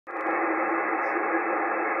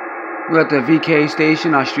We're at the VK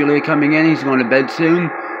station, Australia coming in. He's going to bed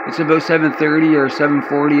soon. It's about 7:30 or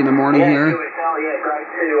 7:40 in the morning here. Great to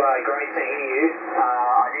hear you.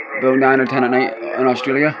 About 9 or 10 at night in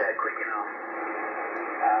Australia. But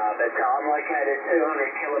I'm located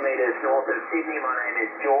 200 kilometres north of Sydney. My name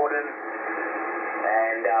is Jordan.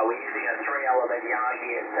 And we're using a 3-element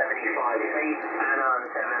Yagi at 75 feet,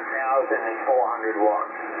 Anon 7,000 and 400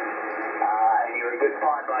 watts. And you're a good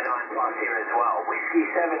 5x9+ here as well. Whiskey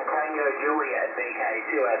 7 Tango Juliet,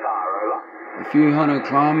 VK2SR, over. A few hundred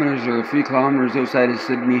kilometres or a few kilometres outside of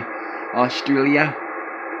Sydney, Australia.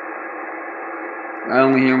 I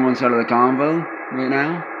only hear one side of the convo right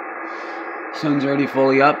now. Sun's already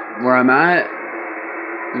fully up where I'm at.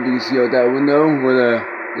 If you can see out that window where the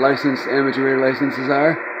amateur radio licenses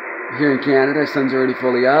are. Here in Canada, sun's already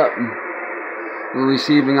fully up. We're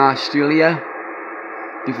receiving Australia.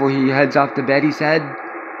 Before he heads off to bed, he said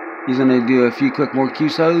he's going to do a few quick more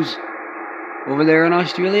QSOs over there in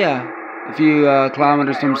Australia. A few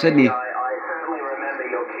kilometres from Sydney. I certainly remember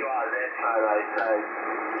your QRZ photo, so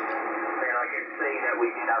then I can see that we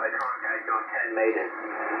did have a contact on 10 metres.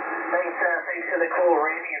 Thanks for the call,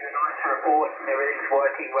 Randy, and the nice report. Everything's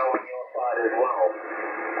working well on your side as well.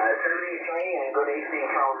 73 and good evening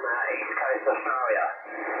from East Coast Australia.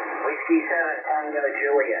 Whiskey 7 Tango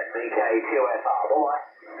Juliet, VK2SR, bye.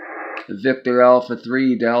 Victor Alpha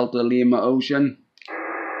 3 Delta Lima Ocean.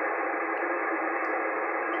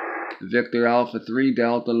 Victor Alpha 3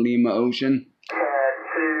 Delta Lima Ocean. To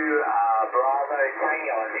Bravo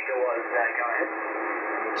Tango, I think it was. Go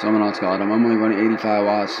ahead. Someone else got him. I'm only running 85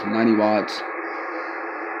 watts, 90 watts.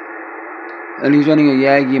 And he's running a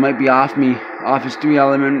Yagi. He might be off me. Off his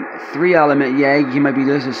 3-element Yagi. He might be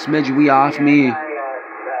just a smidge wee off me. Thanks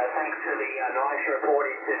for the nice report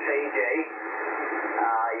into Fiji.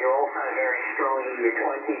 You're also very strong in your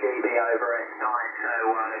 20 dB over S9, so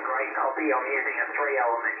great copy. I'm using a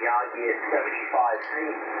 3-element Yagi at 75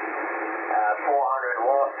 feet, 400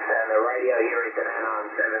 watts, and the radio here is an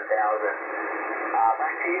Anon 7,000.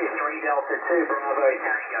 Back to you, 3 Delta 2 Bravo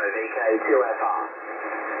Tango, VK2SR.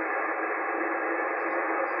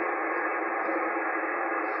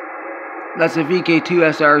 That's a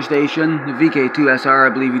VK2SR station. The VK2SR,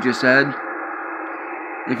 I believe you just said.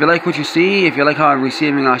 If you like what you see, if you like how I'm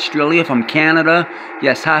receiving Australia from Canada,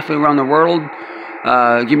 yes, halfway around the world,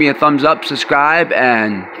 give me a thumbs up, subscribe,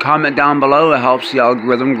 and comment down below. It helps the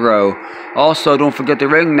algorithm grow. Also, don't forget to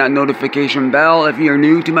ring that notification bell if you're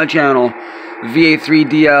new to my channel.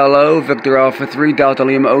 VA3DLO, Victor Alpha 3 Delta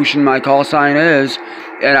Lima Ocean, my call sign is.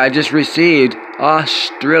 And I just received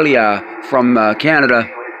Australia from Canada.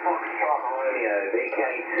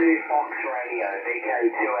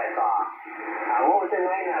 What was the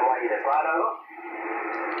name that way? Is it right over?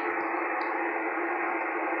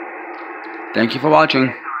 Thank you for watching. My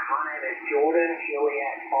name is Jordan,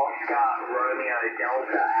 Juliet, Oscar, Romeo,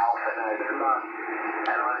 Delta, Alpha, November,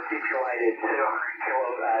 and I'm situated 200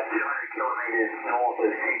 kilometres north of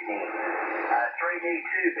Sydney.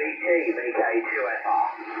 3D2BT, VK2SR.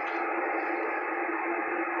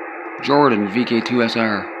 Jordan,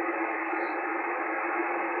 VK2SR.